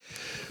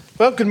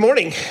Well, good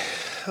morning.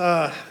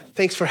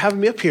 Thanks for having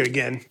me up here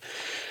again.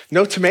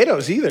 No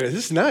tomatoes either. This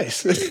is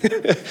nice.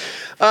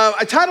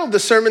 I titled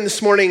the sermon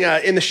this morning,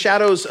 In the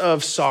Shadows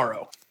of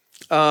Sorrow.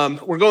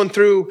 We're going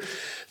through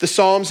the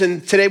Psalms,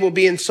 and today we'll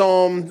be in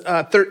Psalm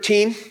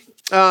 13.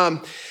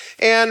 And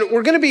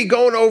we're going to be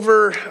going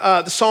over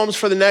the Psalms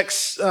for the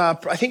next,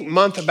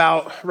 month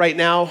about right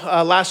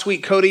now. Last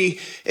week, Cody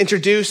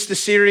introduced the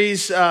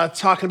series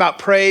talking about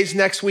praise.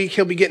 Next week,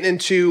 he'll be getting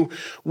into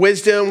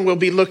wisdom. We'll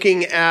be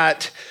looking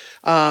at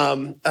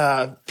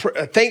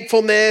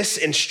thankfulness,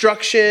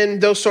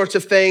 instruction, those sorts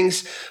of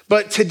things.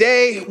 But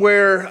today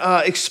we're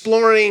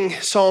exploring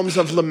Psalms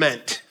of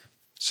Lament.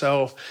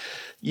 So,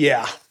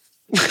 yeah.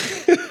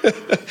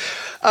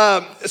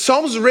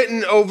 Psalms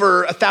written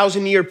over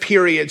 1,000-year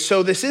period.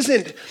 So this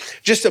isn't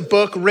just a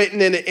book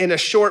written in a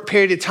short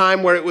period of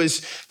time where it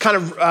was kind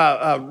of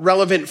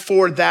relevant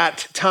for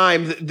that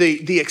time.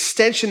 The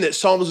extension that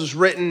Psalms was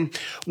written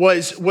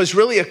was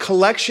really a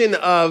collection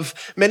of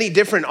many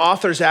different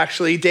authors,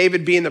 actually,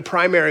 David being the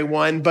primary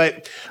one,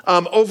 but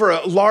over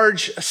a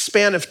large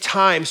span of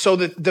time. So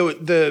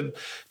the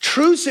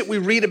truths that we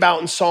read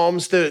about in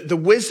Psalms, the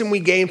wisdom we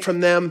gain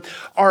from them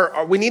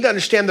are we need to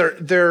understand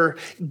they're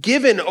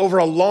given over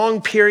a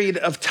long period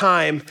of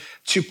time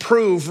to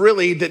prove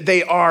really that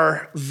they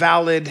are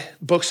valid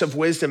books of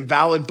wisdom,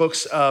 valid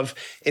books of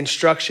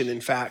instruction,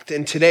 in fact.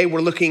 And today we're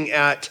looking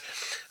at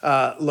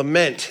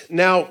Lament.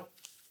 Now,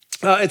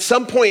 at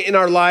some point in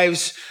our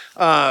lives,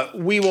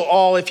 we will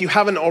all, if you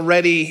haven't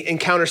already,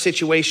 encounter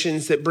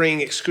situations that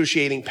bring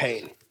excruciating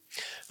pain.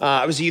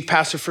 I was a youth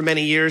pastor for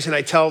many years, and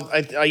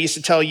I used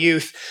to tell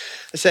youth,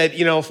 I said,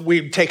 if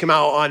we'd take them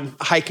out on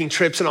hiking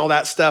trips and all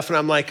that stuff, and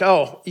I'm like,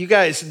 oh, you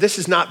guys, this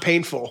is not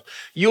painful.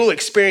 You'll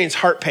experience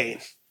heart pain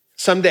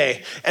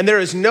someday, and there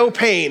is no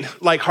pain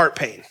like heart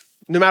pain.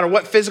 No matter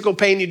what physical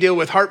pain you deal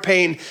with, heart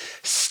pain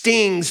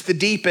stings the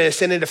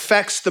deepest, and it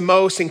affects the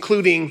most,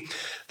 including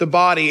the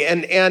body.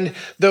 And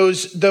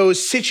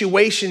those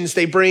situations,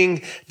 they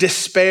bring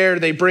despair,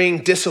 they bring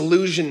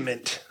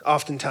disillusionment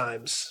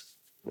oftentimes.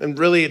 And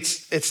really,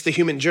 it's the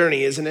human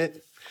journey, isn't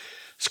it?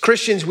 As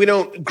Christians, we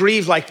don't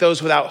grieve like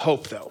those without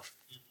hope, though.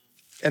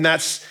 And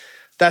that's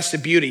the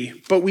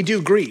beauty. But we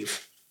do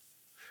grieve.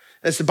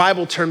 As the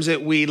Bible terms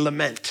it, we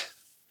lament.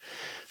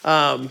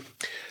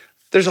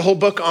 There's a whole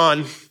book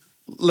on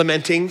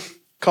lamenting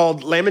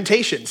called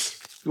Lamentations.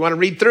 You want to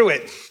read through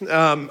it.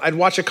 I'd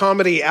watch a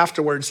comedy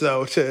afterwards,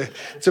 though,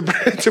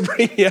 to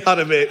bring you out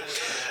of it.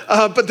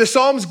 But the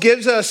Psalms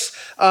gives us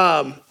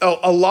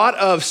a lot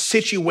of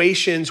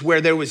situations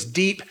where there was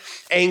deep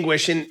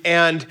anguish.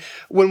 And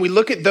when we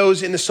look at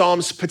those in the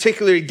Psalms,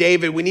 particularly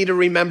David, we need to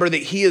remember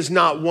that he is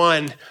not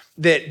one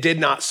that did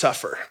not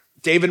suffer.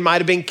 David might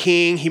have been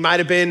king. He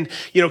might have been,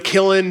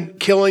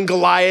 killing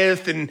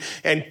Goliath and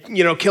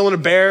killing a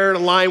bear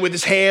and a lion with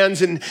his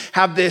hands and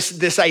have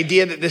this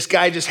idea that this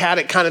guy just had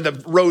it kind of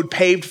the road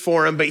paved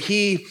for him, but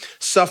he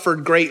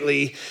suffered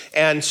greatly.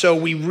 And so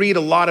we read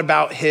a lot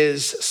about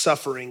his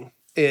suffering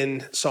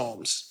in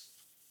Psalms.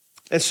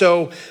 And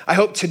so I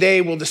hope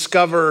today we'll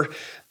discover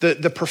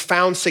the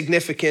profound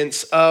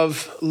significance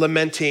of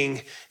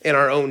lamenting in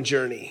our own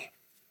journey.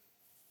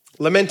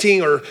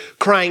 Lamenting or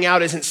crying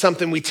out isn't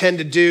something we tend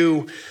to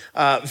do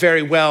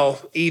very well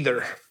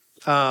either.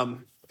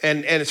 And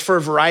it's for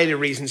a variety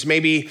of reasons.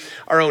 Maybe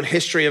our own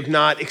history of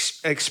not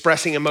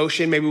expressing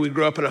emotion. Maybe we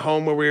grew up in a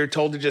home where we were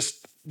told to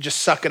just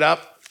suck it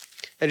up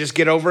and just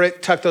get over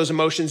it, tuck those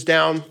emotions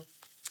down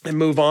and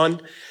move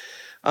on.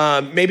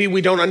 Maybe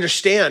we don't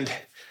understand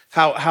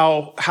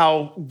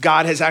how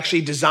God has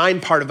actually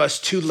designed part of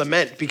us to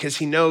lament because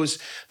he knows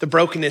the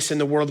brokenness in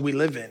the world we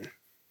live in.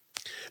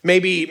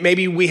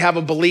 Maybe we have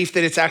a belief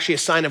that it's actually a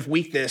sign of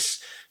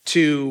weakness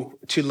to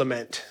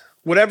lament.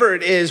 Whatever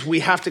it is,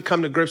 we have to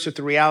come to grips with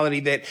the reality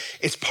that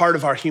it's part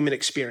of our human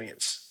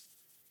experience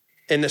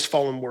in this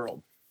fallen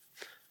world.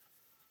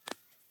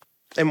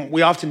 And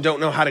we often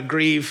don't know how to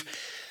grieve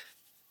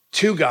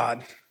to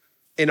God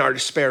in our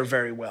despair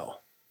very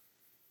well.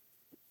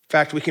 In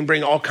fact, we can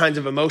bring all kinds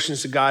of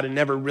emotions to God and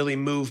never really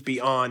move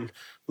beyond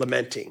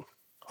lamenting.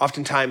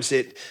 Oftentimes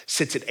it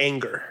sits at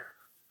anger.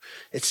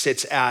 It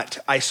sits at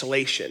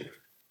isolation,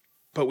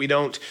 but we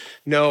don't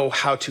know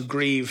how to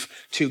grieve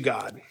to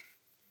God.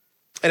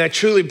 And I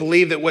truly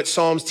believe that what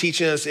Psalms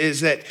teaching us is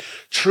that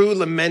true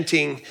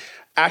lamenting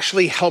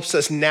actually helps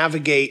us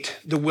navigate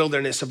the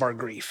wilderness of our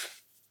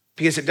grief.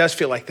 Because it does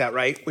feel like that,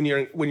 right? When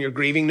you're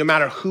grieving, no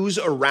matter who's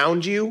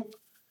around you,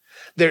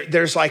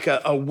 there's like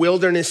a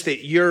wilderness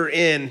that you're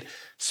in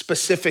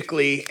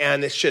specifically,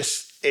 and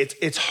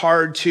it's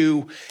hard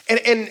to,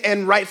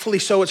 and rightfully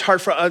so, it's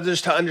hard for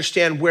others to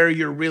understand where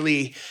you're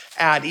really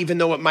at, even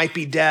though it might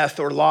be death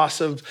or loss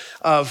of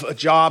a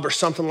job or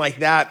something like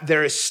that.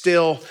 There is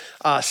still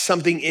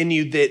something in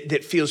you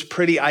that feels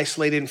pretty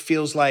isolated and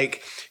feels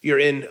like you're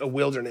in a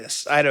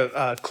wilderness. I had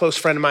a close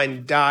friend of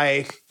mine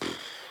die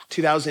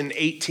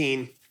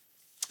 2018,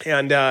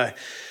 and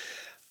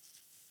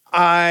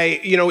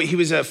he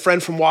was a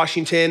friend from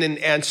Washington,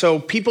 and so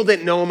people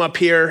didn't know him up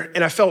here,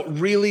 and I felt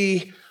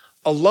really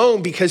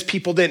alone because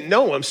people didn't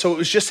know him. So it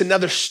was just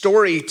another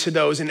story to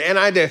those. And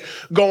I had to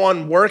go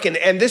on work.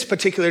 And this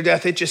particular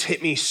death, it just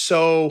hit me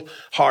so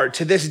hard.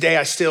 To this day,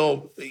 I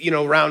still,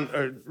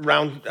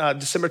 around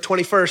December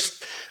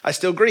 21st, I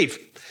still grieve.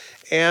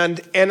 And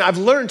I've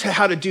learned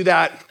how to do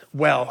that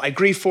well. I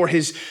grieve for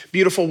his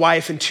beautiful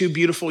wife and two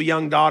beautiful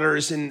young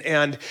daughters.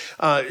 And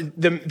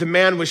the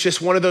man was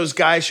just one of those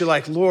guys you're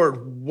like,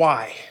 Lord,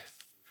 why?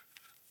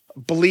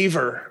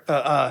 Believer,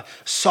 a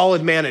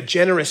solid man, a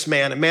generous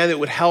man, a man that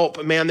would help,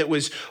 a man that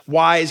was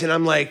wise. And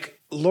I'm like,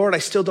 Lord, I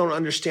still don't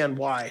understand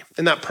why.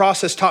 And that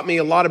process taught me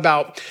a lot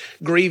about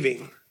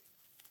grieving.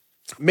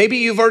 Maybe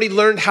you've already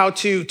learned how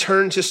to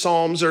turn to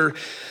Psalms or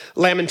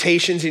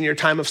Lamentations in your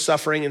time of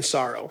suffering and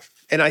sorrow.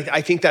 And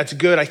I think that's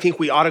good. I think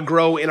we ought to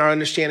grow in our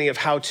understanding of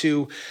how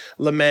to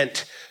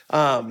lament.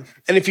 And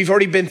if you've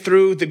already been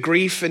through the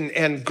grief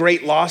and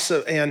great loss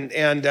and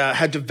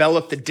had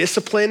developed the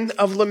discipline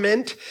of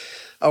lament,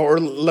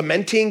 or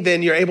lamenting,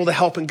 then you're able to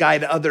help and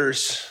guide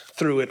others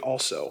through it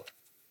also.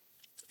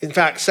 In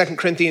fact, 2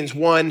 Corinthians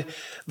 1,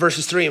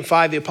 verses 3 and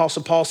 5, the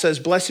Apostle Paul says,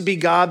 "Blessed be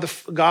God,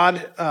 the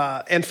God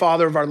and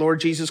Father of our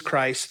Lord Jesus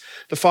Christ,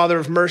 the Father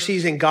of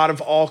mercies and God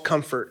of all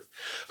comfort,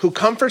 who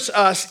comforts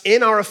us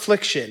in our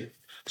affliction,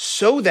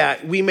 so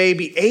that we may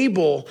be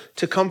able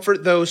to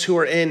comfort those who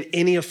are in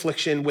any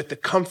affliction with the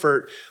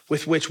comfort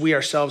with which we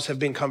ourselves have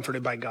been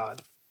comforted by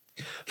God.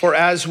 For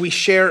as we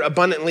share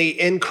abundantly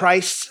in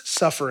Christ's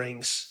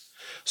sufferings,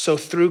 so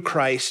through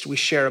Christ we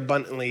share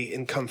abundantly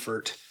in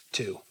comfort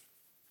too."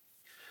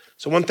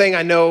 So one thing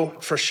I know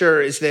for sure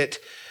is that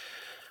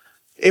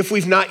if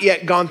we've not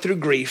yet gone through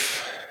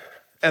grief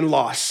and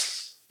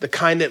loss, the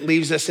kind that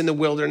leaves us in the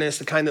wilderness,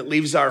 the kind that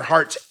leaves our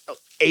hearts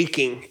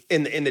aching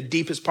in the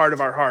deepest part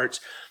of our hearts,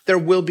 there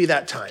will be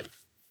that time.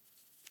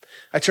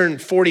 I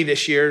turned 40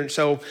 this year, and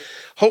so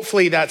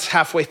hopefully that's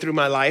halfway through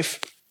my life.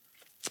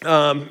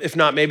 If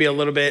not, maybe a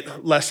little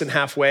bit less than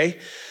halfway.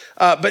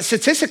 But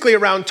statistically,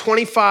 around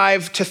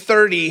 25 to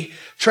 30,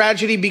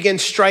 tragedy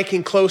begins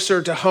striking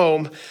closer to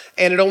home,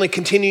 and it only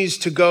continues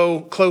to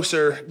go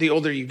closer the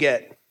older you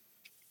get.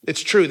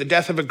 It's true. The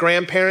death of a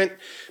grandparent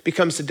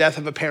becomes the death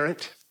of a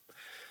parent,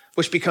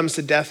 which becomes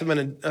the death of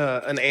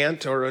an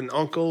aunt or an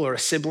uncle or a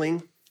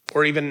sibling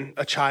or even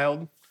a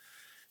child.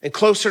 And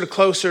closer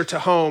to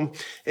home,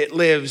 it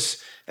lives,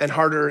 and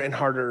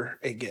harder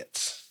it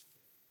gets.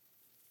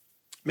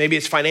 Maybe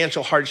it's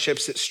financial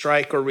hardships that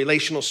strike, or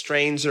relational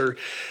strains, or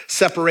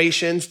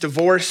separations,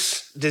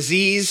 divorce,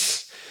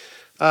 disease.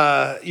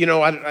 There's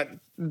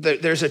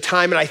a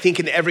time, and I think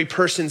in every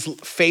person's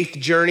faith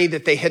journey,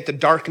 that they hit the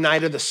dark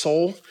night of the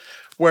soul,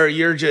 where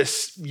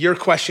you're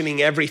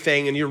questioning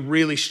everything, and you're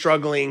really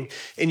struggling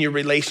in your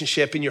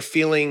relationship, and you're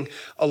feeling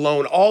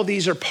alone. All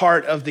these are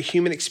part of the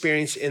human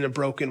experience in a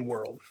broken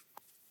world.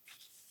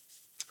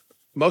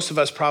 Most of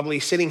us probably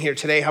sitting here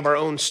today have our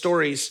own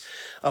stories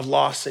of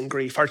loss and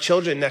grief. Our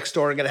children next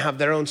door are going to have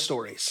their own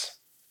stories.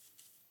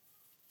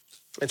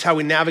 It's how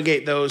we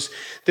navigate those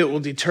that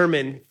will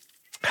determine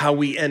how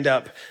we end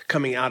up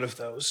coming out of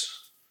those.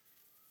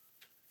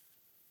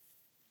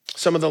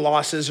 Some of the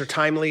losses are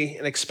timely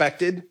and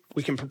expected.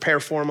 We can prepare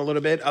for them a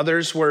little bit.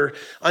 Others were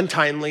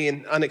untimely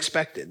and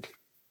unexpected.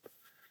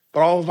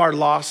 But all of our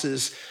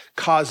losses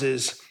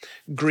causes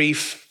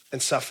grief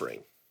and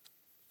suffering.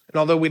 And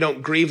although we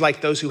don't grieve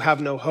like those who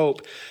have no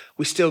hope,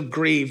 we still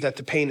grieve that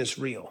the pain is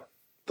real.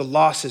 The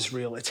loss is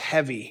real. It's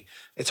heavy,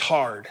 it's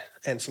hard,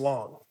 and it's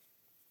long.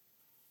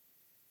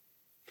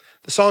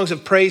 The songs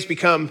of praise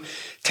become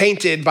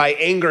tainted by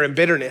anger and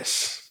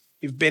bitterness.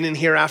 You've been in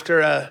here after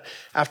a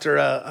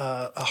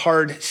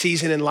hard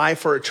season in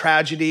life or a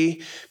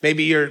tragedy.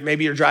 Maybe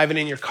you're driving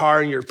in your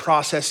car and you're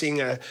processing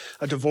a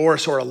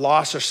divorce or a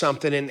loss or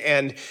something.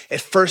 And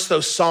at first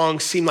those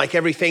songs seem like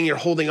everything you're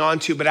holding on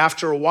to, but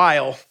after a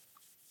while,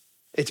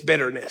 it's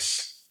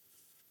bitterness.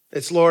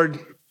 It's, Lord,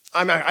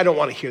 I don't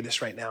want to hear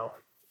this right now.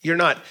 You're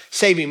not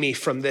saving me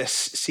from this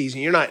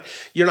season. You're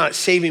not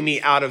saving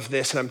me out of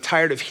this. And I'm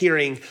tired of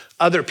hearing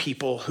other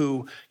people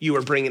who you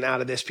are bringing out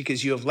of this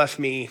because you have left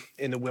me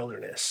in the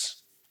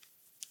wilderness.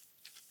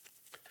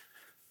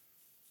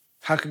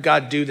 How could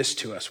God do this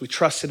to us? We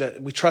trusted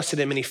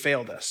him and he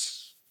failed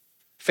us.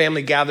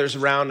 Family gathers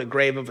around the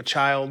grave of a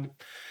child.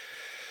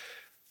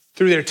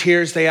 Through their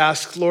tears, they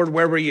ask, Lord,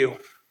 where were you?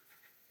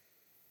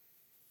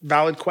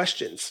 Valid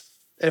questions.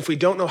 And if we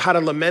don't know how to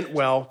lament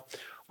well,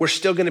 we're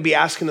still going to be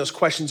asking those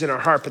questions in our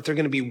heart, but they're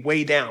going to be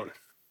way down.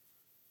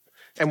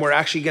 And we're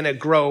actually going to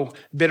grow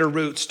bitter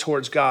roots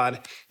towards God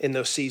in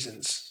those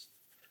seasons.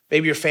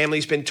 Maybe your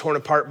family's been torn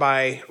apart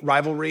by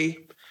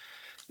rivalry,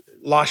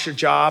 lost your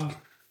job,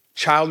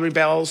 child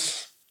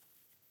rebels,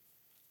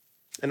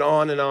 and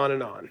on and on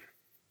and on.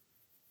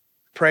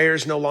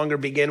 Prayers no longer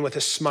begin with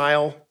a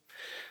smile,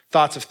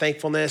 thoughts of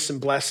thankfulness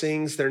and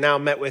blessings. They're now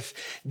met with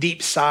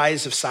deep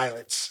sighs of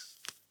silence,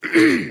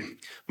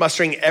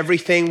 mustering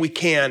everything we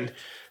can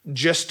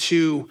just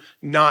to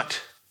not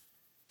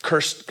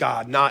curse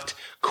God, not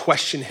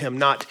question him,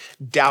 not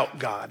doubt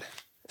God.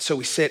 So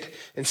we sit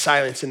in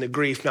silence in the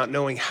grief, not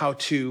knowing how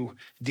to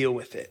deal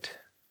with it.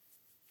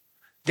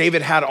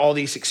 David had all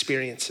these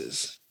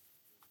experiences.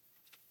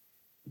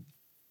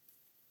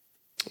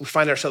 We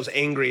find ourselves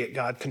angry at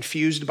God,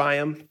 confused by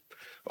him,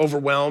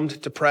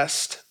 overwhelmed,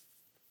 depressed.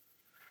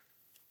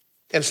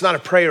 And it's not a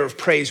prayer of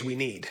praise we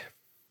need.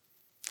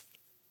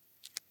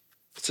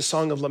 It's a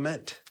song of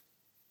lament,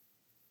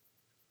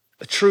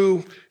 a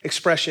true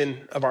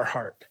expression of our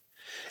heart.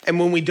 And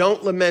when we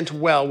don't lament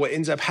well, what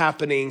ends up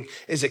happening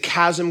is a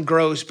chasm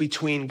grows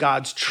between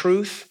God's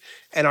truth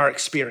and our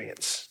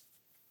experience.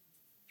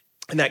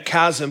 And that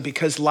chasm,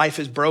 because life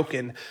is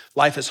broken,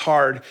 life is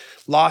hard,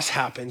 loss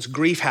happens,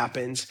 grief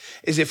happens,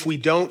 is if we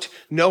don't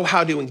know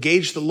how to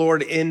engage the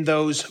Lord in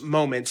those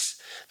moments,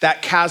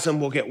 that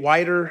chasm will get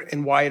wider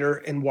and wider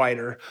and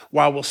wider,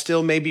 while we'll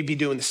still maybe be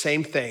doing the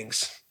same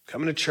things,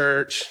 coming to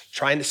church,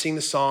 trying to sing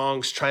the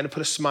songs, trying to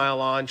put a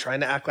smile on, trying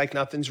to act like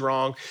nothing's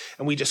wrong,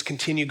 and we just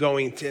continue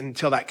going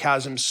until that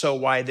chasm's so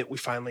wide that we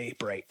finally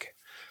break.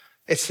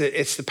 It's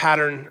the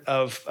pattern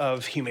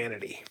of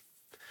humanity.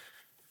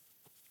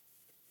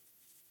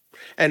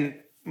 And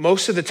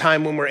most of the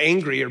time when we're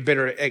angry or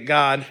bitter at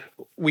God,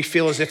 we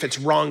feel as if it's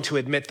wrong to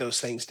admit those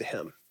things to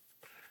him.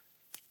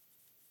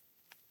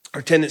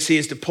 Our tendency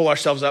is to pull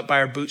ourselves up by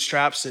our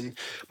bootstraps and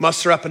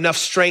muster up enough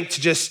strength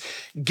to just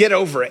get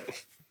over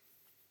it.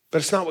 But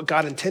it's not what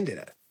God intended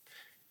it.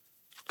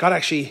 God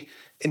actually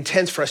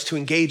intends for us to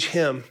engage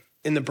him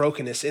in the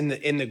brokenness, in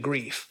the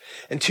grief.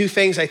 And two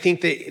things I think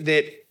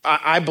that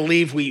I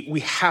believe we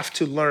have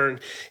to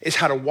learn is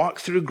how to walk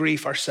through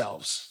grief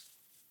ourselves,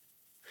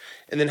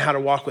 and then how to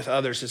walk with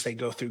others as they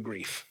go through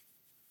grief.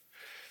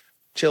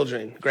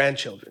 Children,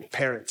 grandchildren,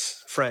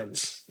 parents,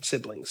 friends,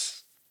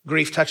 siblings.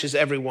 Grief touches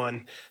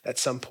everyone at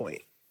some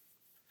point.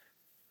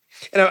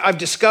 And I've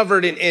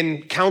discovered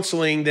in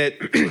counseling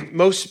that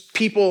most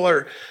people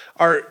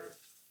are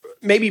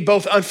maybe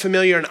both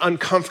unfamiliar and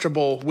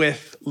uncomfortable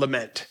with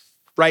lament,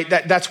 right?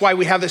 That's why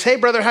we have this, hey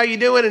brother, how you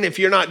doing? And if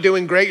you're not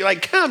doing great, you're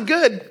like, I'm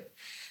good.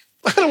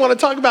 I don't want to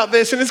talk about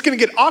this. And it's going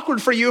to get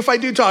awkward for you if I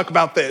do talk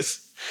about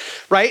this.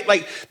 Right?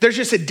 Like there's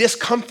just a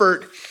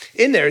discomfort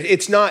in there.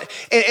 It's not,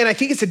 and I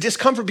think it's a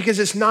discomfort because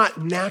it's not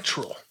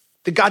natural.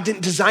 That God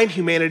didn't design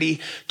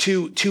humanity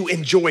to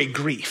enjoy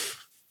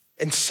grief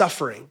and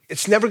suffering.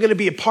 It's never going to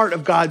be a part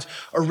of God's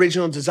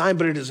original design,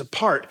 but it is a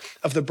part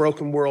of the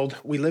broken world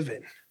we live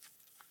in.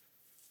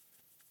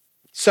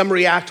 Some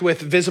react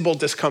with visible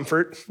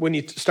discomfort when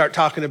you start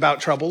talking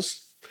about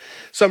troubles.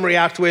 Some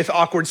react with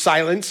awkward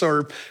silence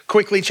or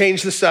quickly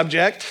change the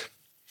subject.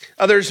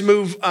 Others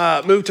move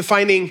to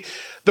finding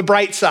the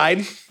bright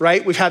side,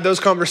 right? We've had those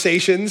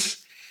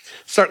conversations.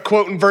 Start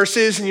quoting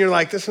verses and you're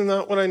like, this is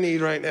not what I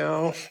need right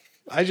now.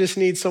 I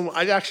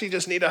actually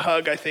just need a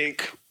hug, I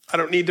think. I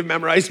don't need to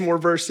memorize more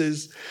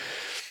verses.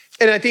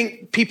 And I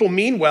think people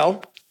mean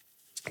well,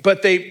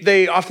 but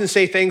they often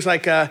say things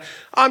like,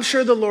 I'm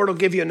sure the Lord will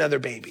give you another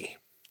baby.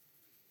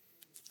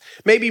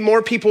 Maybe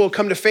more people will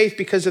come to faith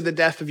because of the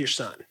death of your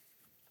son.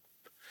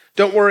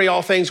 Don't worry,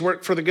 all things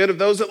work for the good of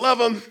those that love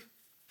him.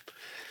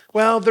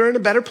 Well, they're in a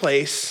better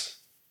place.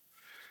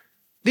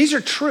 These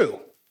are true,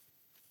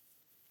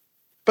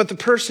 but the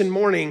person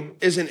mourning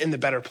isn't in the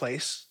better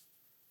place.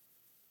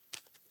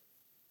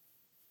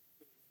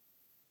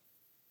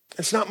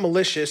 It's not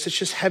malicious, it's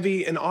just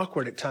heavy and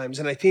awkward at times.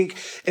 And I think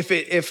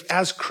if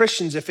as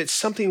Christians, if it's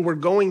something we're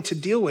going to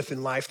deal with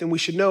in life, then we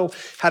should know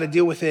how to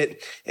deal with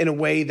it in a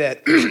way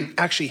that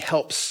actually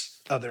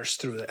helps others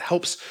through it,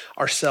 helps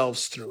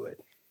ourselves through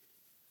it.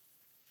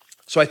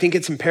 So I think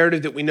it's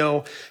imperative that we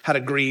know how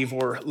to grieve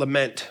or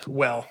lament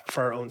well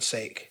for our own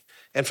sake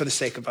and for the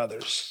sake of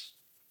others.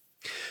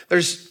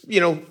 There's,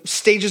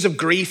 stages of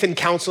grief in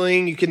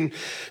counseling. You can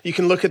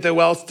look at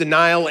it's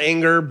denial,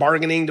 anger,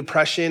 bargaining,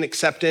 depression,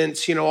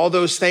 acceptance, all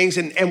those things.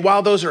 And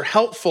while those are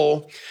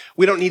helpful,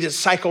 we don't need to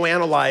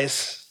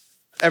psychoanalyze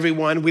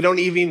everyone. We don't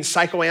even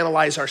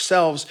psychoanalyze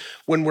ourselves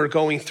when we're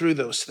going through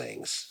those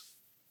things.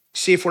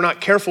 See, if we're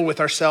not careful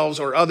with ourselves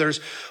or others,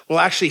 we'll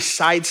actually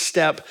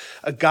sidestep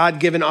a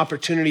God-given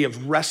opportunity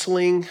of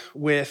wrestling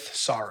with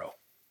sorrow.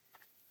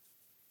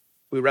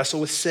 We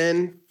wrestle with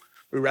sin,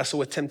 we wrestle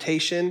with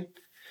temptation,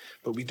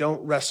 but we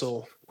don't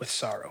wrestle with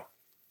sorrow.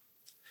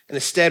 And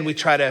instead, we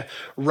try to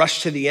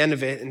rush to the end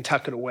of it and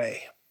tuck it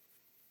away.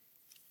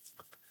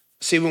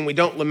 See, when we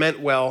don't lament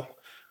well,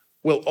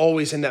 we'll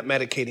always end up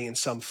medicating in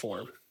some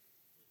form.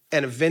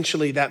 And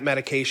eventually that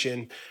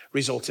medication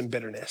results in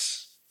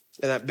bitterness.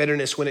 And that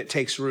bitterness, when it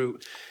takes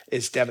root,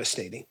 is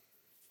devastating.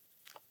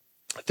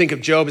 I think of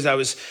Job as I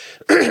was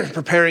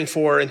preparing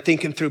for and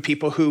thinking through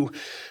people who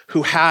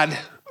had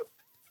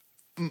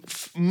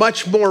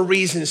much more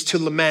reasons to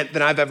lament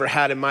than I've ever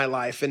had in my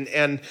life.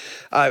 And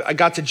I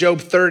got to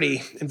Job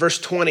 30 in verse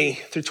 20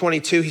 through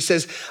 22. He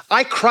says,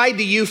 I cried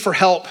to you for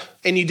help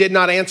and you did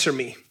not answer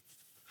me.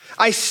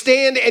 I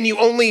stand and you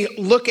only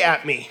look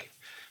at me.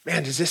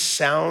 Man, does this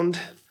sound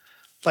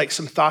like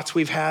some thoughts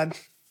we've had?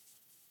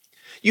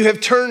 You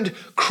have turned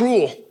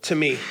cruel to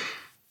me.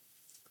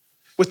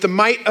 With the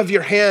might of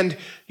your hand,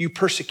 you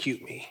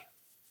persecute me.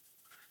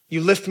 You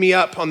lift me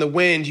up on the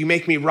wind, you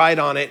make me ride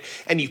on it,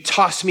 and you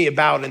toss me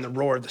about in the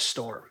roar of the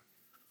storm.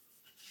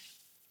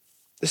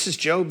 This is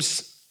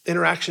Job's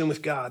interaction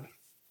with God.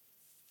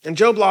 And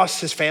Job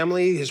lost his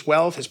family, his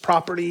wealth, his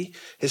property,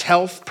 his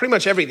health, pretty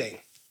much everything.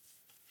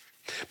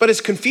 But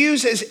as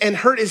confused and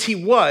hurt as he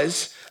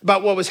was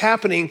about what was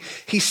happening,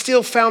 he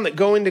still found that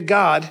going to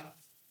God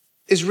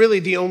is really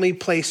the only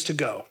place to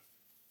go.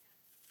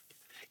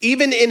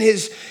 Even in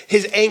his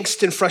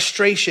angst and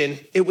frustration,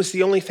 it was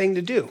the only thing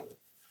to do.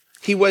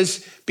 He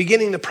was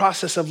beginning the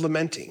process of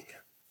lamenting.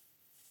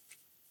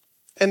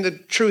 And the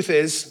truth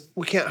is,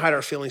 we can't hide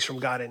our feelings from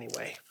God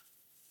anyway.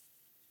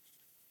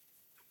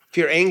 If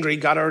you're angry,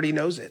 God already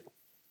knows it.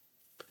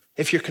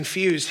 If you're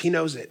confused, he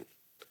knows it.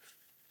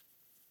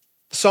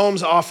 The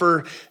Psalms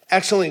offer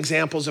excellent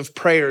examples of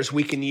prayers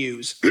we can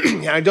use.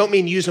 And I don't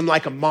mean use them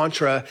like a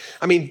mantra.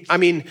 I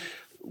mean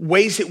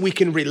ways that we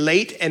can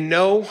relate and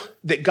know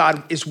that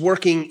God is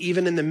working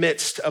even in the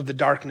midst of the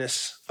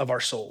darkness of our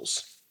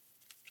souls.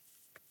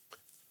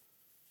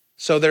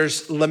 So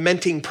there's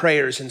lamenting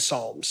prayers in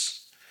Psalms.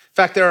 In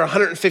fact, there are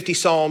 150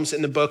 Psalms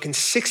in the book, and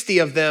 60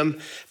 of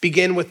them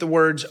begin with the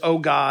words, "O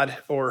God,"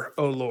 or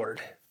 "O Lord."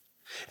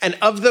 And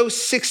of those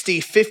 60,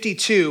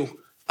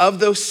 52 of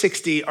those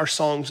 60 are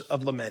songs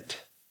of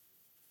lament.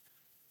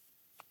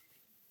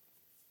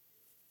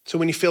 So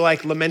when you feel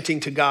like lamenting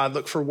to God,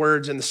 look for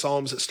words in the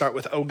Psalms that start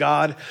with "O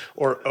God"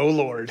 or "O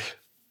Lord."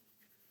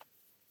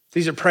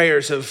 These are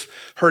prayers of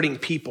hurting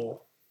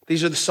people.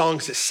 These are the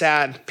songs that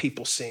sad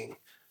people sing.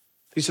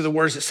 These are the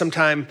words that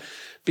sometimes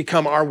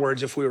become our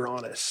words if we were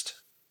honest.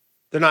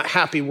 They're not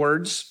happy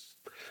words.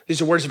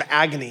 These are words of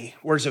agony,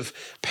 words of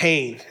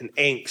pain and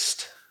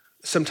angst.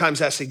 Sometimes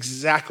that's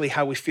exactly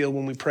how we feel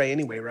when we pray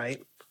anyway,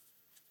 right?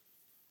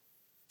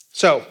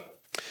 So,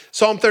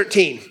 Psalm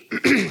 13.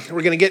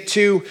 We're going to get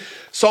to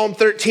Psalm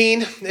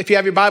 13. If you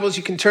have your Bibles,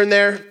 you can turn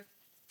there.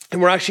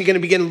 And we're actually going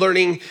to begin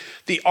learning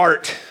the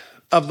art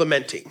of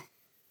lamenting.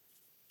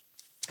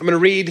 I'm going to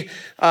read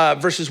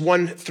verses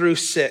 1 through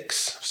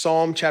 6,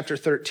 Psalm chapter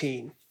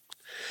 13.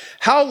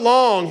 How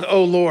long,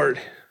 O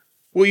Lord,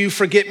 will you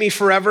forget me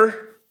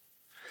forever?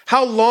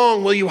 How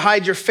long will you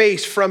hide your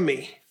face from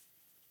me?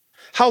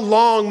 How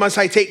long must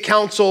I take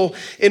counsel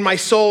in my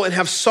soul and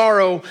have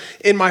sorrow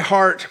in my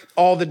heart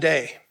all the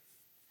day?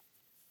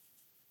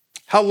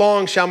 How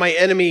long shall my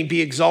enemy be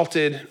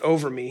exalted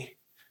over me?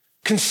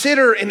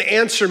 Consider and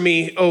answer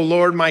me, O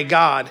Lord my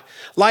God.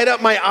 Light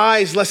up my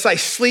eyes, lest I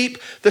sleep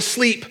the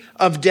sleep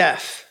of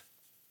death.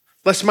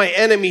 Lest my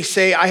enemy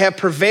say, I have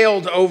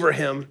prevailed over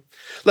him.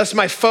 Lest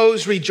my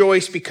foes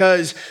rejoice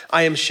because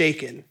I am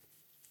shaken.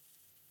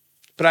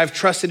 But I've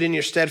trusted in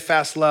your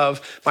steadfast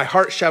love. My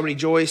heart shall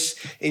rejoice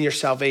in your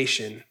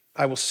salvation.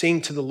 I will sing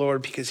to the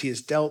Lord because he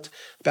has dealt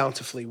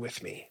bountifully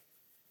with me.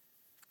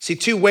 See,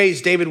 two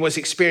ways David was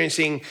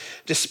experiencing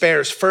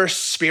despair.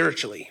 First,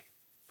 spiritually.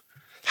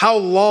 How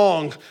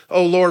long,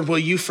 O Lord, will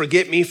you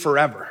forget me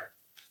forever?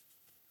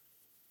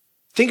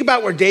 Think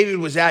about where David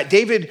was at.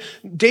 David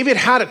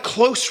had a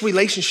close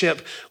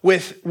relationship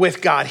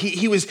with God.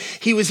 He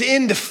was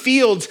in the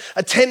fields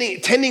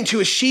tending to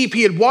his sheep.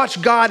 He had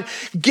watched God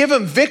give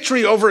him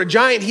victory over a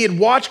giant. He had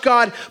watched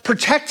God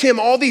protect him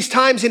all these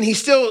times. And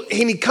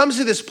he comes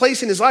to this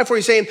place in his life where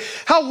he's saying,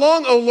 how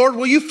long, O Lord,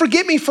 will you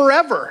forget me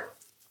forever?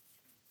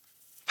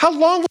 How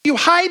long will you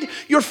hide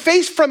your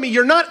face from me?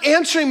 You're not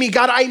answering me,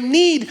 God. I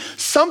need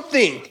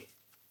something.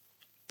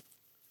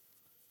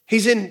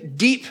 He's in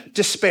deep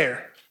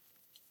despair.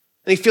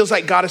 And he feels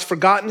like God has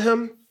forgotten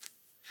him.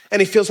 And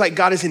he feels like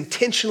God is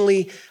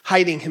intentionally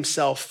hiding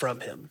himself from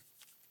him.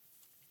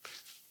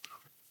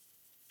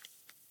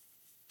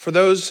 For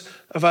those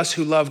of us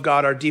who love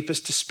God, our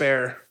deepest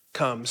despair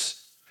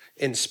comes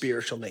in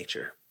spiritual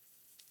nature.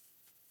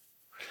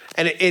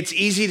 And it's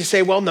easy to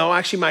say, well, no,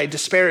 actually my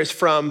despair is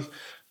from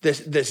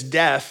this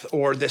death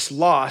or this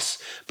loss.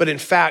 But in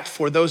fact,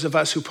 for those of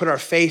us who put our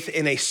faith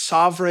in a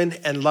sovereign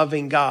and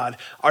loving God,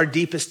 our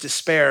deepest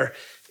despair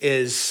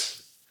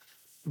is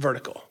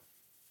vertical.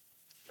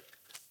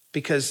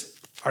 Because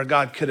our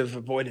God could have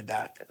avoided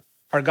that.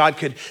 Our God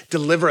could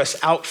deliver us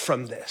out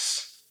from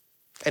this.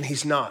 And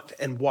he's not.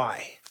 And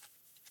why?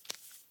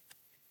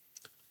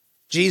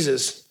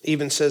 Jesus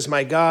even says,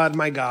 my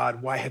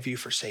God, why have you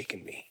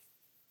forsaken me?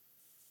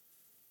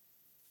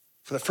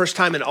 For the first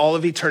time in all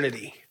of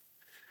eternity,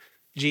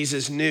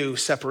 Jesus knew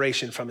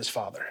separation from his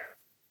Father.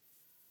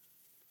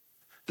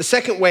 The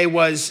second way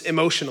was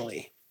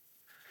emotionally.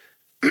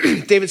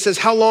 David says,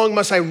 how long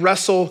must I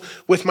wrestle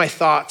with my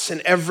thoughts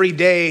and every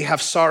day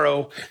have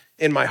sorrow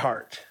in my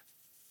heart?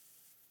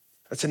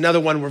 That's another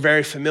one we're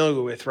very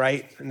familiar with,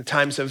 right? In the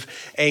times of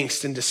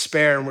angst and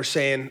despair, and we're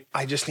saying,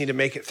 I just need to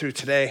make it through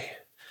today.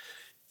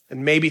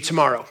 And maybe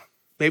tomorrow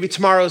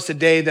is the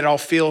day that I'll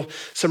feel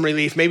some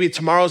relief. Maybe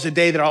tomorrow's the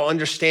day that I'll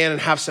understand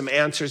and have some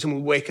answers, and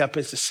we wake up,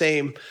 it's the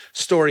same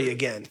story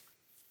again.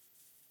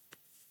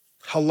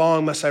 How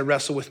long must I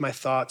wrestle with my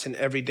thoughts and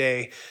every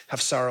day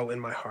have sorrow in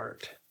my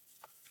heart?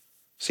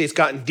 See, it's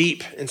gotten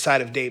deep inside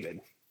of David.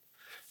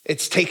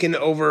 It's taken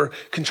over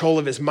control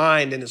of his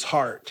mind and his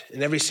heart.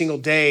 And every single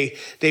day,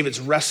 David's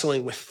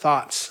wrestling with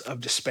thoughts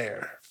of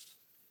despair.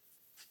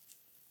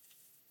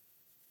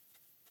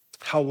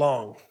 How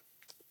long?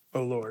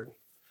 O Lord?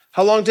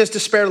 How long does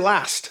despair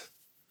last?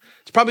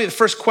 It's probably the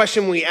first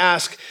question we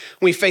ask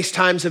when we face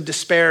times of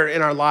despair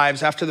in our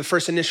lives after the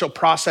first initial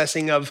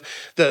processing of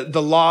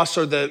the loss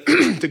or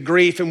the, the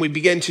grief. And we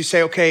begin to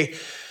say, okay,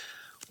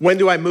 when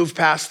do I move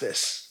past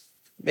this?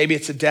 Maybe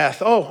it's a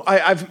death. Oh,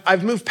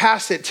 I've moved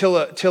past it till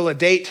a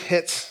date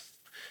hits,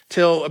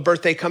 till a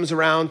birthday comes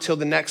around, till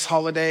the next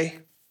holiday.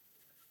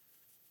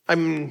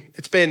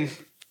 It's been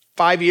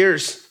 5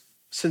 years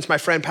since my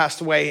friend passed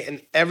away, and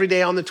every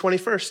day on the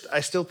 21st, I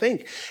still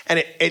think.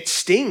 And it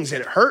stings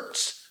and it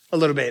hurts a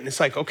little bit. And it's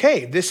like,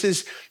 okay, this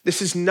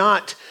is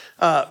not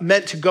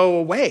meant to go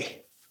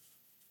away.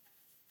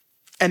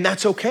 And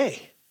that's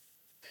okay.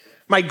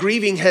 My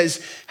grieving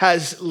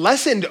has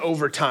lessened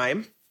over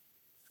time,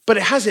 but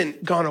it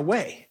hasn't gone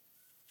away.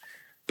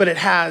 But it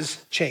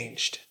has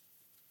changed.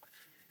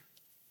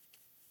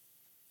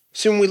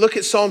 So when we look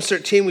at Psalm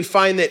 13, we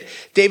find that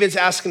David's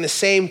asking the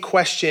same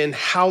question,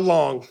 how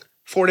long?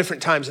 4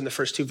 different times in the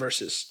first 2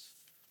 verses.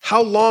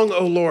 How long,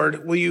 O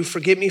Lord, will you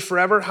forget me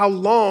forever? How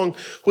long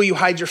will you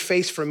hide your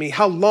face from me?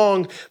 How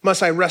long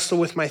must I wrestle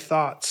with my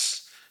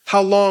thoughts?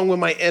 How long will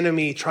my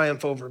enemy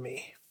triumph over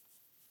me?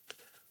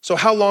 So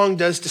how long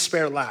does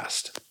despair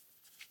last?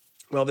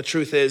 Well, the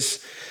truth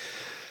is,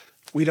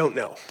 we don't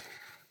know.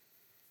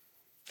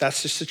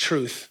 That's just the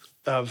truth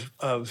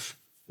of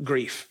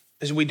grief,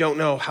 is we don't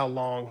know how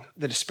long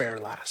the despair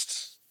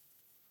lasts.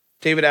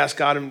 David asked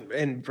God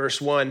in verse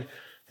 1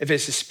 if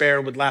his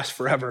despair would last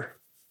forever.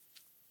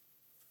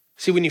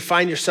 See, when you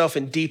find yourself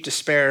in deep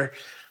despair,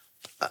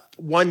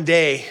 one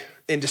day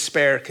in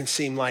despair can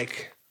seem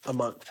like a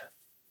month.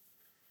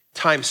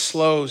 Time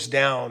slows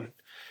down,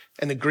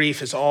 and the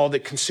grief is all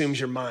that consumes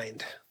your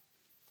mind.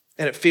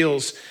 And it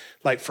feels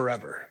like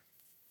forever.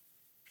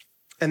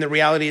 And the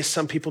reality is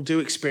some people do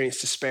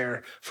experience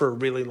despair for a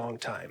really long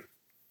time.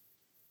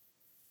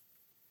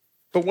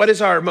 But what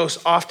is our most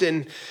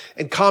often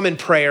and common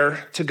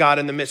prayer to God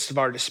in the midst of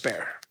our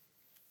despair?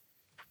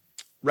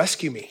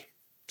 Rescue me,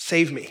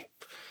 save me.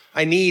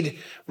 I need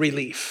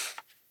relief.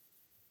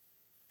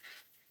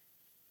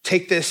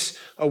 Take this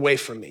away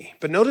from me.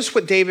 But notice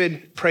what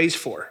David prays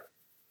for.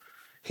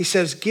 He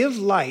says, give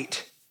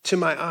light to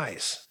my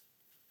eyes.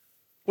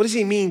 What does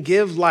he mean,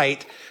 give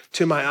light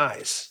to my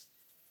eyes?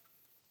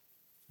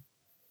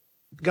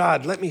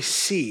 God, let me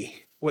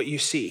see what you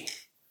see.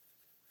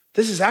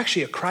 This is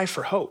actually a cry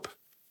for hope.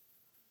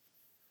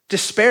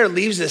 Despair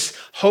leaves us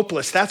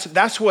hopeless.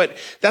 That's what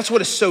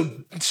is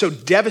so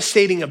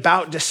devastating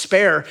about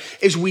despair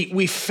is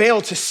we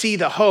fail to see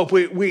the hope.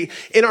 We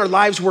in our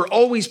lives, we're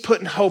always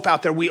putting hope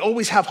out there. We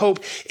always have hope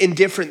in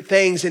different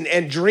things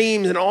and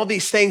dreams and all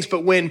these things.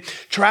 But when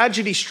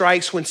tragedy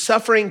strikes, when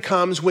suffering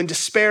comes, when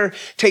despair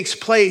takes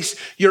place,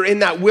 you're in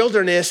that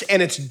wilderness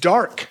and it's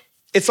dark.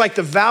 It's like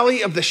the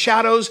valley of the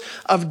shadows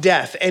of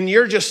death. And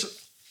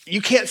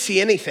you can't see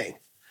anything.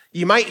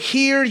 You might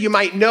hear, you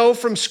might know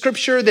from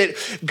scripture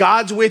that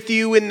God's with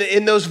you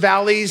in those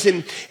valleys,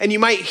 and you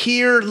might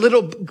hear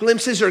little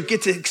glimpses or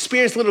get to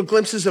experience little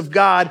glimpses of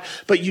God,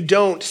 but you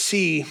don't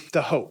see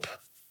the hope.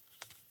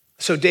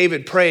 So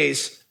David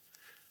prays,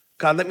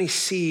 God, let me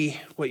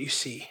see what you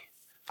see.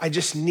 I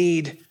just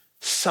need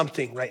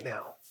something right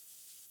now.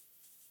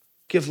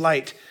 Give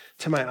light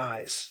to my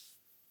eyes.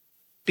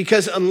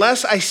 Because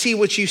unless I see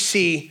what you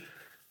see,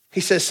 he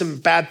says some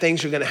bad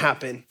things are going to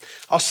happen.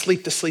 I'll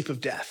sleep the sleep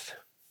of death.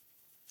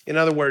 In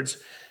other words,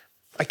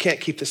 I can't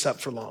keep this up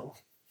for long.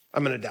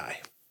 I'm going to die.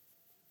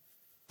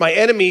 My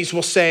enemies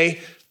will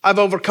say, I've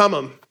overcome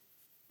them.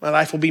 My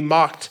life will be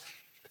mocked.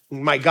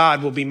 My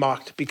God will be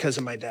mocked because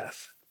of my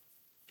death.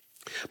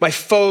 My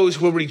foes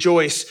will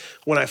rejoice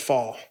when I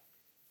fall.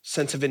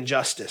 Sense of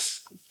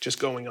injustice just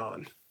going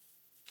on.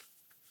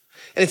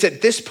 And it's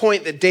at this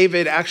point that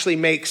David actually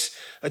makes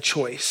a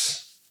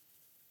choice.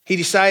 He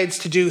decides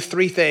to do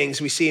 3 things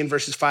we see in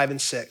verses 5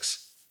 and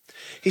 6.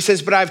 He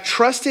says, but I've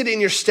trusted in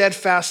your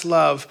steadfast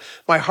love.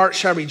 My heart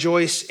shall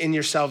rejoice in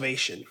your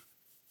salvation.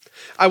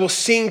 I will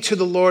sing to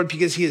the Lord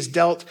because he has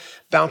dealt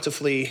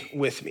bountifully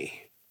with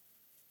me.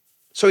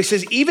 So he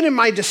says, even in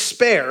my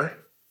despair,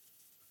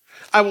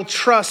 I will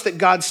trust that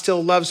God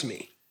still loves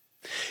me.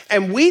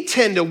 And we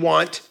tend to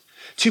want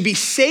to be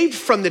saved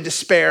from the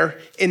despair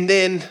and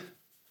then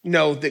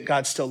know that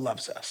God still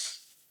loves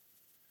us.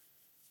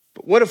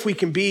 But what if we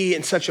can be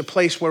in such a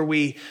place where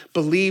we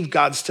believe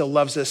God still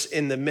loves us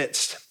in the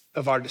midst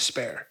of our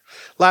despair?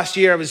 Last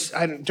year,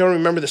 I don't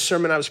remember the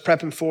sermon I was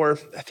prepping for.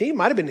 I think it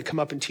might have been to come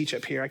up and teach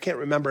up here. I can't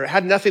remember. It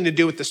had nothing to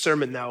do with the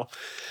sermon though.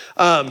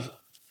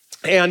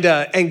 And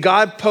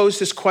God posed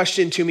this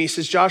question to me. He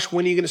says, Josh,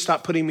 when are you going to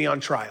stop putting me on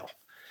trial?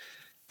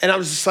 And I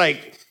was just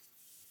like,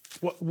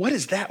 what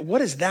is that?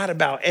 What is that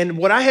about? And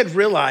what I had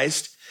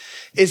realized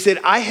is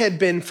that I had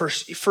been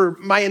for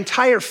my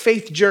entire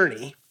faith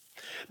journey,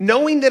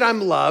 knowing that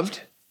I'm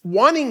loved,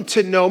 wanting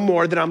to know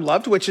more that I'm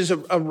loved, which is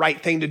a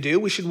right thing to do.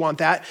 We should want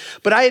that.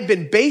 But I had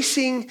been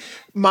basing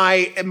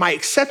my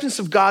acceptance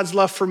of God's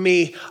love for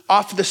me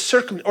off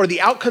the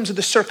outcomes of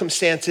the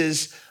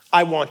circumstances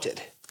I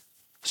wanted.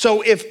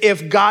 So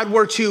if God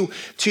were to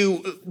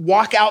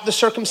walk out the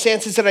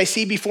circumstances that I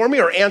see before me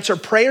or answer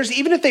prayers,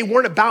 even if they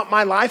weren't about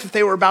my life, if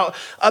they were about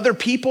other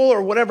people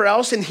or whatever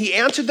else, and he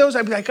answered those,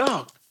 I'd be like,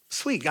 oh,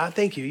 sweet, God,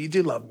 thank you. You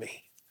do love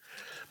me.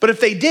 But if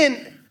they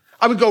didn't,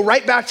 I would go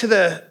right back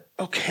to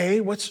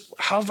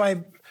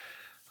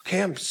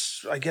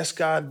I guess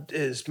God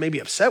is maybe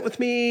upset with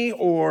me,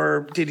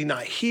 or did he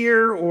not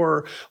hear,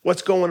 or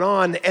what's going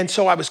on? And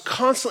so I was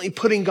constantly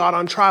putting God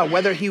on trial,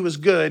 whether he was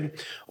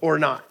good or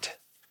not.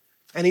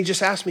 And he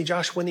just asked me,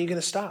 Josh, when are you going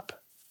to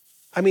stop?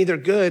 I'm either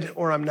good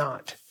or I'm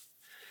not.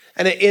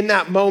 And in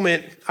that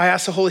moment, I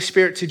asked the Holy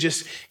Spirit to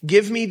just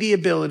give me the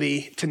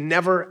ability to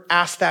never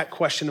ask that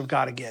question of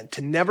God again,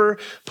 to never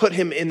put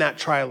him in that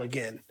trial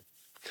again.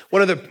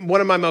 One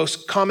of my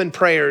most common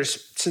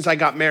prayers since I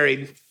got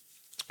married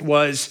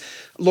was,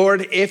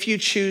 Lord, if you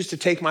choose to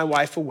take my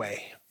wife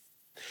away,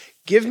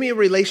 give me a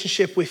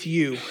relationship with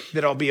you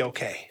that I'll be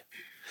okay.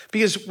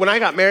 Because when I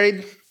got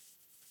married,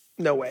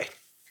 no way.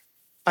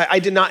 I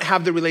did not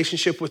have the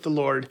relationship with the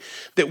Lord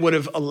that would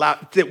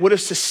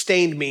have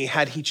sustained me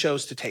had he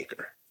chose to take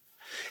her.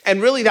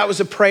 And really, that was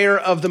a prayer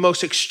of the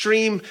most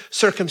extreme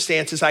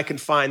circumstances I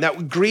could find. That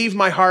would grieve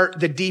my heart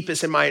the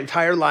deepest in my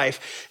entire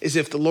life, is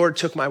if the Lord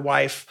took my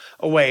wife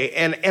away.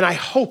 And I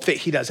hope that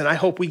he does. And I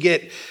hope we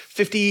get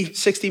 50,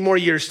 60 more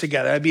years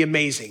together. That'd be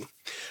amazing.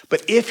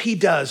 But if he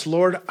does,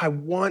 Lord, I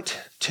want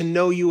to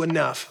know you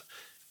enough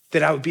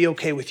that I would be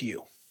okay with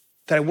you,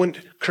 that I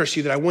wouldn't curse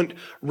you, that I wouldn't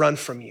run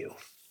from you.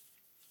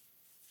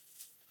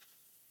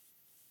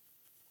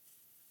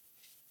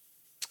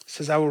 It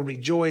says, I will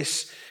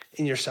rejoice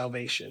in your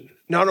salvation.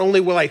 Not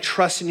only will I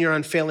trust in your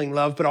unfailing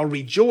love, but I'll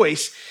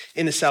rejoice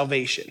in the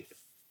salvation.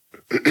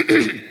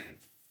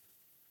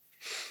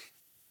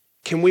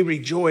 Can we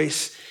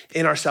rejoice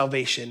in our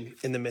salvation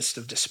in the midst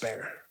of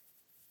despair?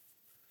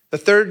 The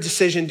third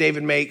decision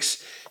David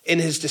makes in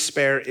his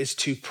despair is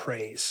to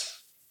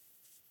praise.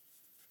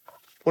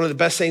 One of the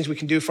best things we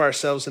can do for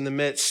ourselves in the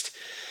midst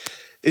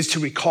is to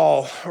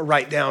recall or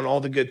write down all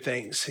the good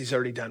things he's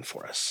already done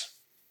for us.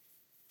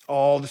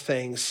 All the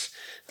things,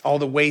 all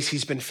the ways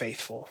he's been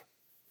faithful.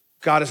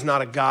 God is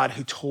not a God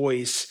who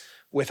toys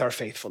with our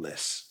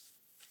faithfulness.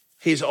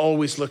 He's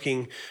always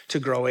looking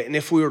to grow it. And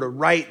if we were to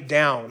write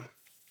down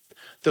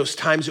those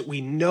times that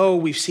we know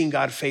we've seen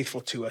God faithful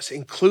to us,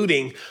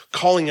 including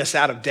calling us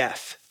out of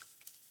death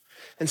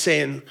and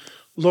saying,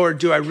 Lord,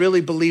 do I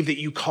really believe that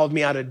you called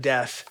me out of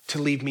death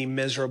to leave me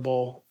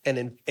miserable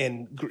and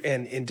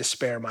in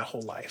despair my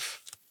whole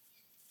life?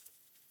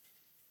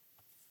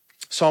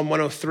 Psalm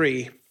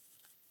 103,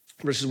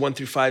 verses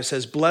 1-5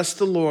 says, bless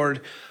the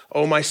Lord,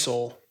 O my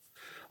soul,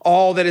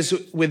 all that is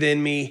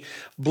within me.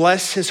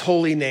 Bless his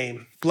holy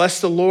name.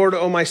 Bless the Lord,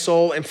 O my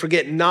soul, and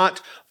forget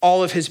not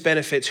all of his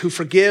benefits, who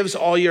forgives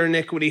all your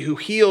iniquity, who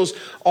heals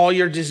all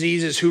your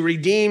diseases, who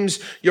redeems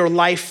your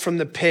life from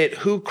the pit,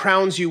 who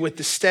crowns you with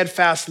the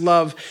steadfast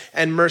love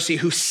and mercy,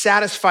 who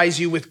satisfies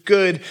you with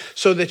good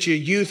so that your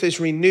youth is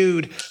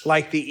renewed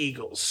like the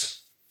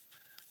eagles.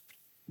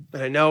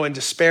 And I know in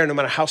despair, no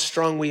matter how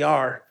strong we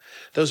are,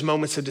 those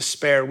moments of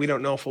despair, we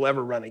don't know if we'll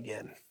ever run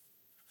again.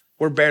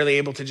 We're barely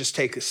able to just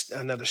take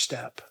another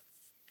step.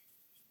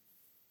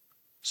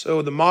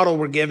 So the model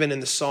we're given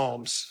in the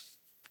Psalms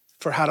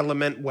for how to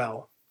lament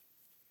well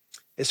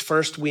is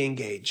first we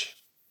engage.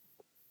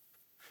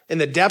 In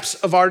the depths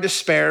of our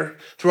despair,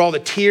 through all the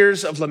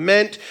tears of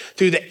lament,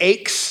 through the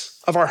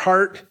aches of our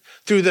heart,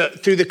 through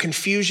the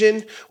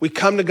confusion, we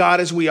come to God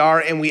as we are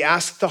and we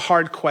ask the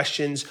hard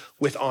questions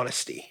with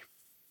honesty.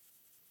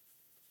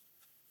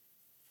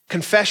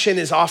 Confession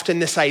is often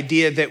this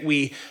idea that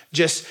we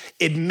just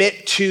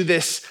admit to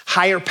this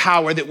higher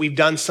power that we've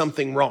done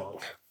something wrong.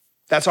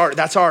 That's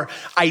our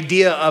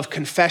idea of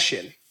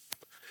confession.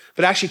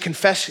 But actually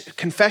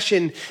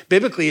confession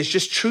biblically is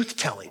just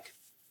truth-telling.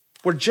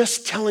 We're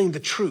just telling the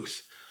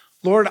truth.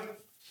 Lord,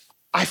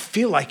 I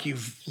feel like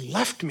you've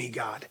left me,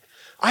 God.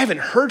 I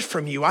haven't heard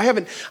from you.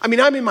 I'm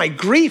in my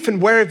grief,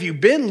 and where have you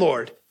been,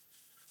 Lord?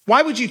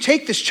 Why would you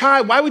take this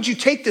child? Why would you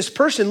take this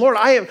person? Lord,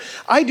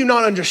 I do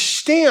not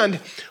understand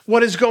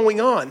what is going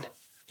on.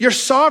 You're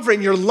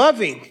sovereign, you're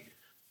loving.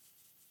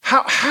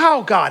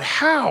 How, God,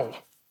 how?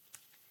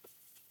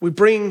 We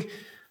bring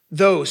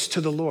those to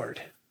the Lord.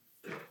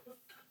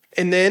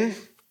 And then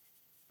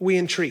we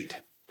entreat.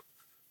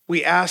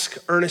 We ask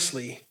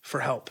earnestly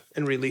for help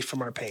and relief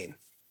from our pain.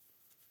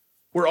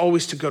 We're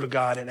always to go to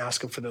God and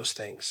ask him for those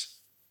things.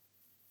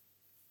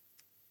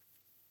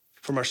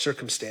 From our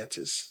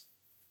circumstances.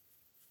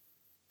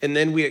 And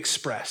then we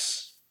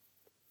express.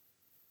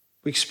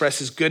 We express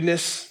his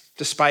goodness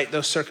despite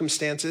those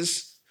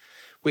circumstances.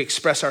 We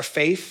express our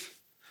faith,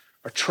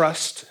 our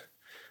trust,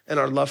 and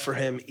our love for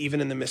him,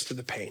 even in the midst of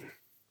the pain.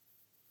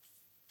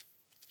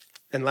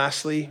 And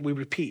lastly, we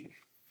repeat.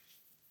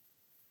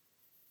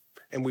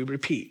 And we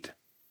repeat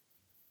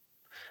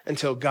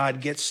until God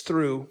gets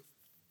through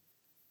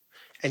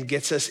and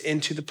gets us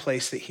into the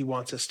place that he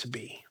wants us to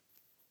be.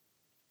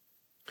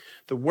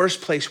 The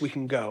worst place we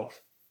can go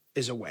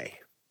is away.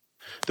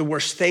 The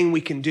worst thing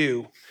we can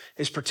do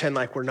is pretend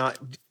like we're not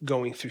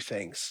going through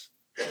things.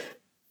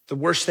 the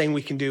worst thing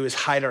we can do is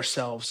hide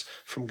ourselves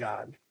from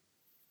God.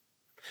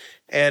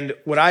 And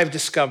what I've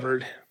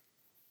discovered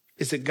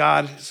is that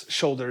God's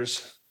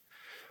shoulders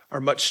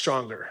are much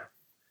stronger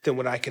than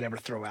what I could ever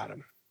throw at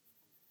him.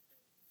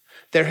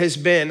 There has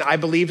been, I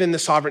believe in the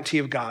sovereignty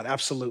of God,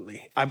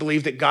 absolutely. I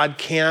believe that God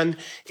can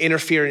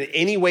interfere in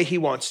any way he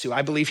wants to.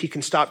 I believe he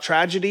can stop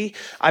tragedy.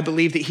 I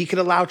believe that he can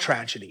allow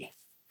tragedy.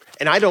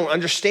 And I don't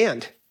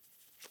understand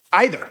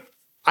either.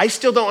 I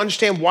still don't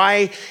understand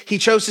why he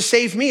chose to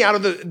save me out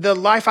of the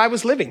life I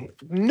was living.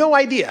 No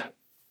idea.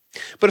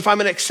 But if I'm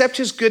going to accept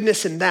his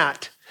goodness in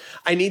that,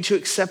 I need to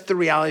accept the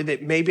reality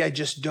that maybe I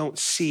just don't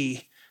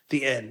see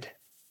the end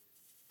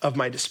of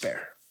my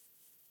despair.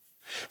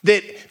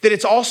 That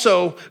it's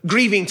also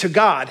grieving to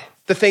God,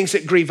 the things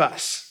that grieve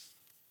us.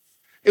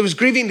 It was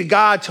grieving to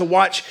God to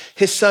watch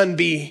his son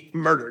be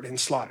murdered and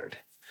slaughtered.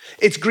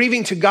 It's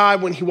grieving to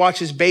God when he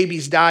watches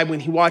babies die,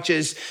 when he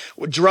watches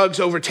drugs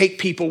overtake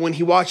people, when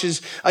he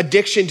watches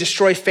addiction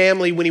destroy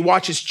family, when he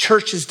watches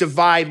churches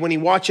divide, when he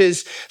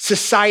watches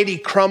society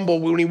crumble,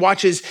 when he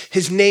watches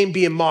his name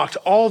being mocked.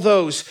 All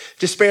those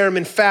despair him.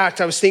 In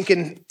fact, I was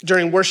thinking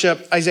during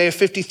worship, Isaiah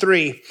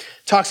 53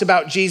 talks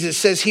about Jesus,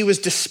 says he was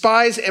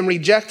despised and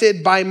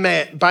rejected by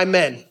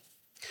men,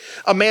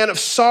 a man of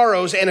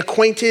sorrows and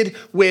acquainted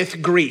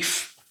with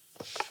grief.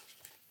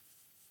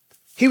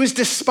 He was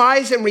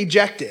despised and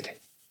rejected.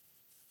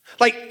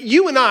 Like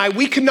you and I,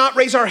 we could not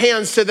raise our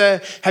hands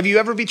to have you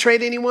ever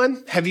betrayed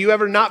anyone? Have you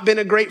ever not been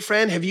a great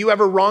friend? Have you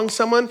ever wronged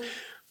someone?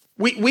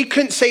 We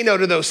couldn't say no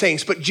to those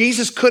things, but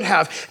Jesus could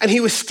have, and he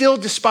was still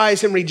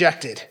despised and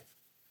rejected.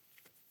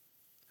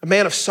 A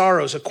man of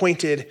sorrows,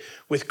 acquainted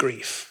with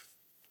grief.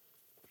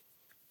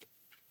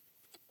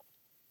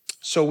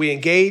 So we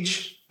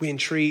engage, we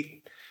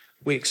entreat,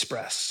 we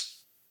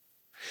express.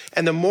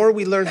 And the more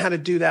we learn how to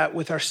do that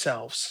with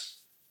ourselves,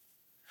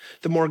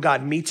 the more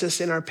God meets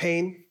us in our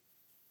pain,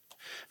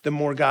 the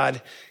more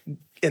God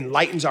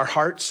enlightens our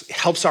hearts,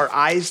 helps our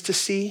eyes to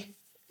see.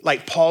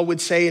 Like Paul would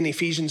say in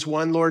Ephesians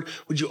 1, Lord,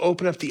 would you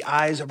open up the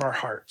eyes of our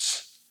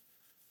hearts?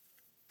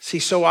 See,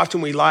 so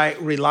often we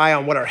rely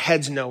on what our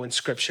heads know in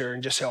scripture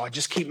and just say, oh, I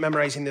just keep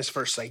memorizing this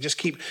verse. I just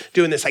keep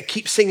doing this. I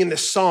keep singing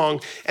this song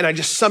and I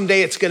just,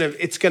 someday it's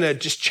gonna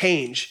just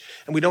change.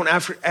 And we don't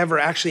ever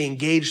actually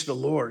engage the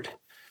Lord.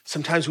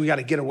 Sometimes we got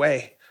to get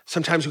away.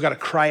 Sometimes we got to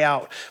cry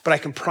out, but I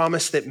can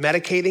promise that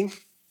medicating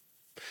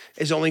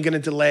is only going to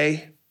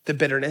delay the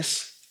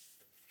bitterness.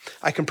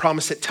 I can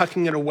promise that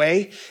tucking it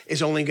away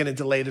is only going to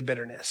delay the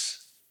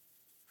bitterness.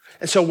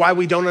 And so why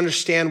we don't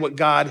understand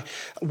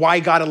why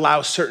God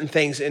allows certain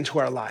things into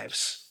our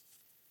lives.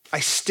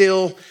 I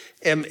still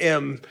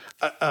am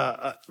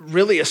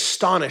really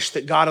astonished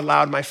that God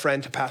allowed my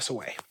friend to pass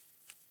away.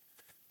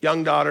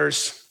 Young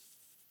daughters,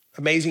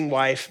 amazing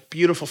wife,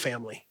 beautiful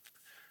family,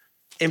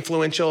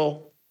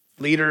 influential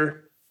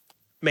leader,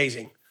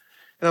 amazing.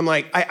 And I'm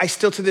like, I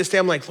still to this day,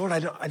 I'm like, Lord,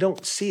 I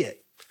don't see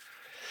it.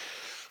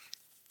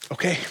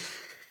 Okay,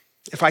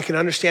 if I can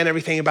understand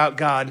everything about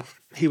God,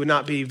 he would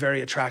not be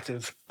very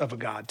attractive of a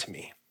God to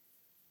me.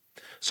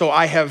 So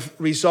I have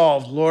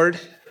resolved,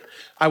 Lord,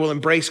 I will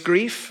embrace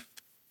grief.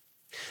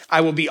 I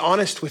will be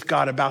honest with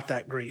God about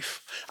that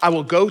grief. I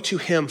will go to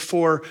him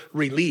for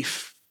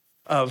relief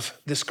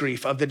of this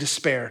grief, of the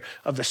despair,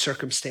 of the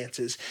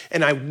circumstances,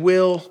 and I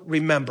will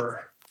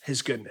remember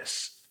his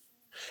goodness.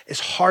 As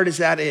hard as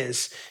that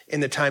is in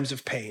the times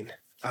of pain,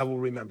 I will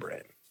remember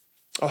it.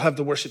 I'll have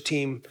the worship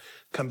team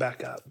come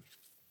back up.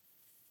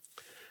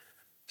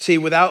 See,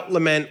 without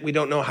lament, we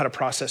don't know how to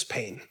process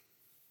pain.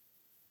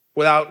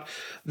 Without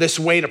this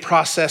way to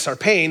process our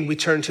pain, we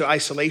turn to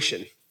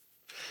isolation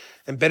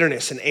and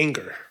bitterness and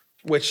anger,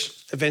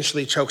 which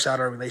eventually chokes out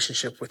our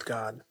relationship with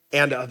God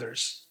and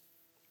others.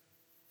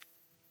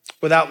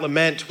 Without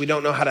lament, we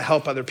don't know how to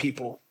help other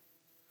people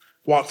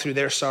walk through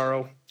their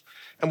sorrow,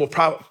 and will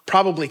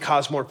probably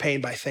cause more pain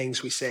by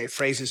things we say,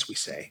 phrases we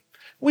say.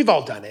 We've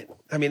all done it.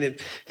 I mean,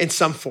 in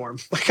some form.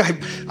 Like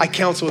I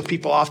counsel with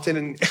people often,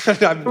 and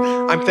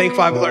I'm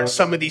thankful I've learned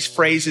some of these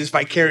phrases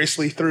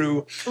vicariously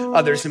through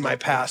others in my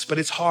past, but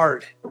it's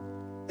hard.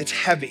 It's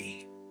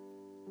heavy.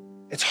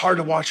 It's hard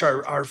to watch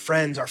our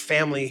friends, our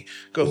family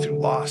go through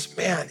loss.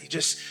 Man,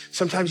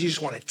 sometimes you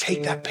just want to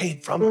take that pain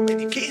from them, and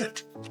you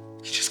can't.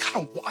 You just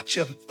gotta watch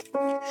them.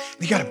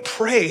 You gotta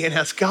pray and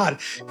ask God,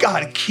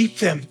 keep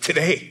them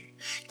today.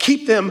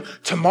 Keep them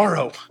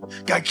tomorrow.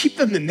 God, keep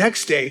them the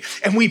next day.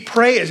 And we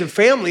pray as a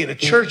family, in a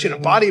church, in a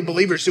body of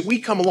believers, that we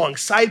come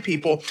alongside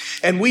people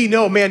and we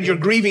know, man, you're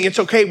grieving. It's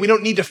okay. We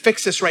don't need to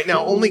fix this right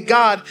now. Only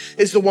God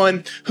is the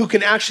one who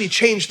can actually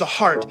change the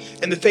heart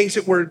and the things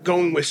that we're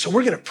going with. So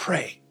we're going to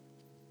pray.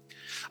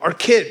 Our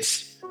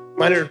kids,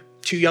 mine are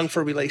too young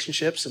for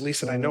relationships, at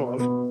least that I know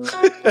of.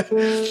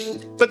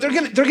 But they're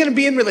going to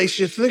be in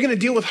relationships. They're going to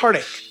deal with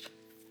heartache.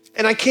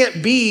 And I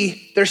can't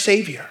be their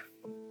savior.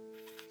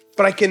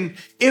 But I can,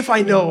 if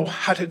I know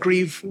how to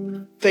grieve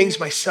things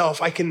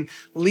myself, I can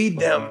lead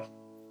them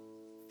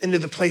into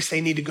the place they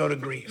need to go to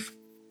grieve.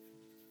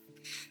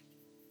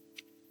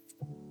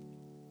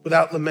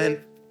 Without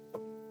lament,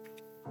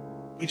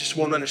 we just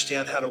won't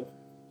understand how to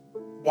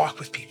walk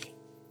with people.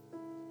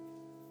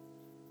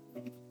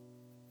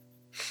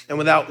 And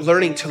without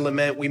learning to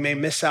lament, we may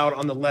miss out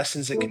on the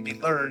lessons that can be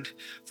learned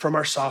from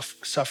our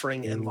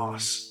suffering and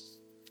loss.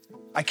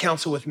 I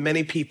counsel with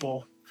many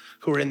people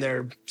who are in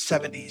their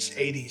 70s,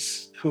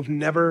 80s, who've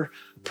never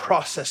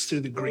processed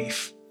through the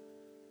grief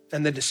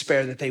and the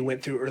despair that they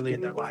went through early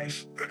in their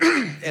life.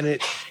 And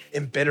it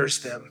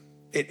embitters them.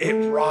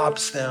 It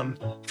robs them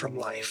from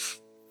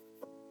life.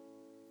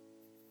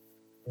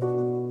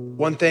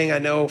 One thing I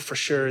know for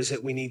sure is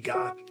that we need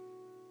God.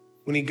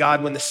 We need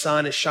God when the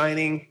sun is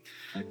shining,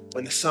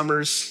 when the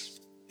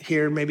summer's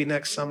here, maybe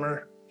next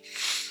summer.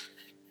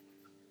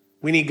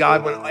 We need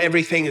God when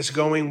everything is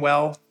going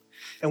well,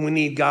 and we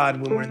need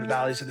God when we're in the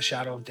valleys of the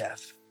shadow of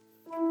death.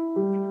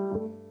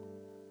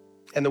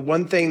 And the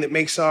one thing that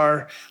makes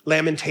our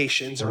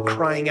lamentations or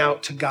crying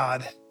out to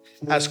God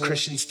as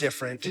Christians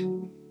different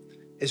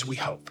is we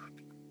hope.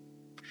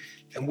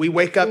 And we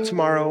wake up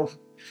tomorrow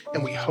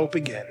and we hope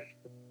again.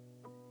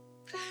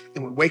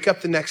 And we wake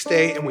up the next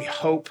day and we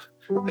hope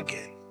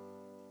again.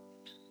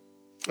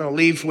 I'll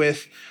leave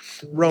with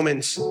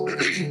Romans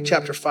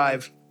chapter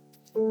 5.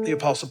 The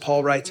Apostle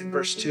Paul writes in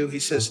verse 2, he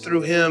says,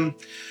 through him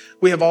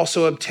we have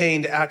also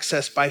obtained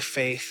access by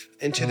faith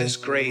into this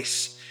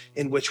grace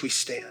in which we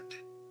stand.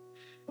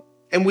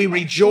 And we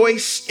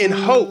rejoice in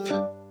hope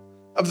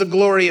of the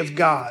glory of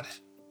God.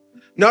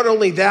 Not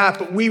only that,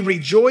 but we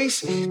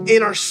rejoice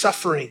in our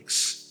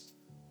sufferings,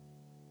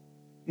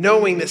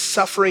 knowing that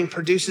suffering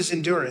produces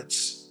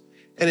endurance,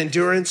 and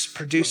endurance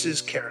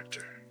produces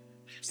character,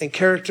 and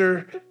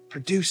character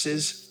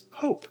produces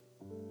hope.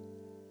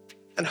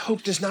 And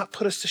hope does not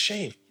put us to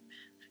shame,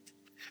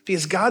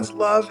 because God's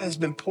love has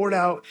been poured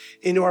out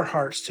into our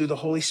hearts through the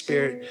Holy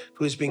Spirit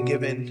who has been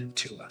given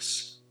to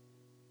us.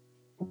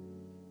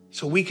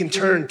 So we can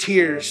turn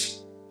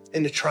tears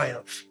into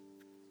triumph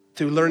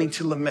through learning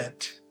to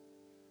lament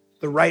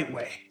the right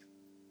way,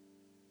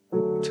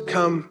 to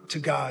come to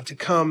God, to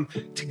come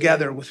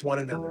together with one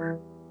another.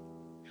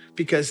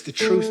 Because the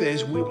truth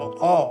is we will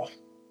all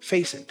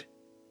face it.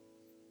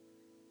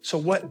 So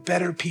what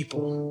better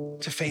people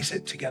to face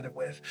it together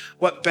with?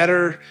 What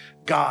better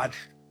God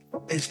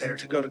is there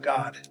to go to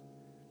God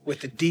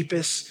with the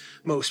deepest,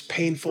 most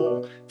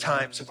painful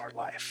times of our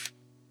life?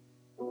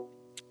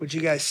 Would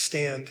you guys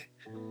stand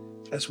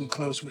as we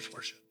close with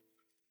worship?